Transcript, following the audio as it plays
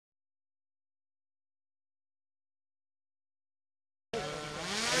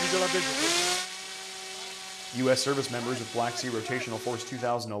U.S. service members of Black Sea Rotational Force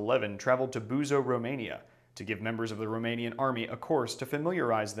 2011 traveled to Buzau, Romania, to give members of the Romanian Army a course to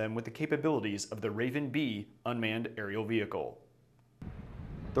familiarize them with the capabilities of the Raven B unmanned aerial vehicle.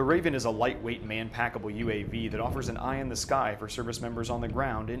 The Raven is a lightweight man-packable UAV that offers an eye in the sky for service members on the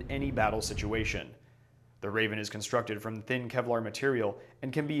ground in any battle situation. The Raven is constructed from thin Kevlar material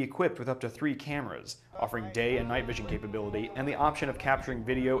and can be equipped with up to 3 cameras, offering day and night vision capability and the option of capturing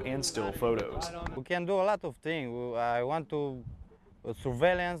video and still photos. We can do a lot of things. I want to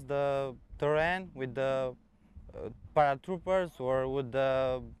surveillance the terrain with the paratroopers or with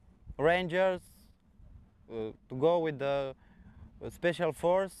the rangers, to go with the special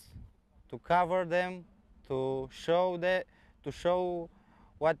force, to cover them, to show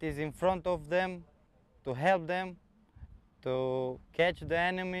what is in front of them, to help them, to catch the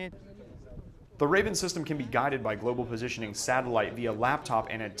enemy. The Raven system can be guided by global positioning satellite via laptop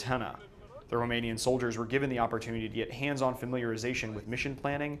and antenna. The Romanian soldiers were given the opportunity to get hands-on familiarization with mission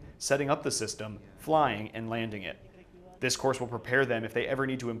planning, setting up the system, flying, and landing it. This course will prepare them if they ever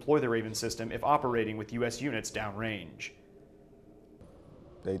need to employ the Raven system if operating with U.S. units downrange.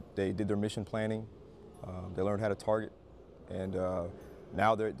 They did their mission planning, they learned how to target, and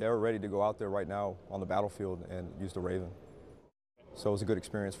now they're ready to go out there right now on the battlefield and use the Raven. So it was a good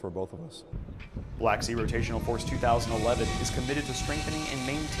experience for both of us. Black Sea Rotational Force 2011 is committed to strengthening and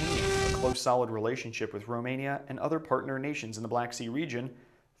maintaining a close, solid relationship with Romania and other partner nations in the Black Sea region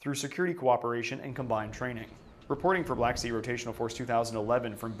through security cooperation and combined training. Reporting for Black Sea Rotational Force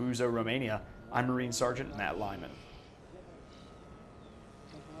 2011 from Buzau, Romania, I'm Marine Sergeant Matt Lyman.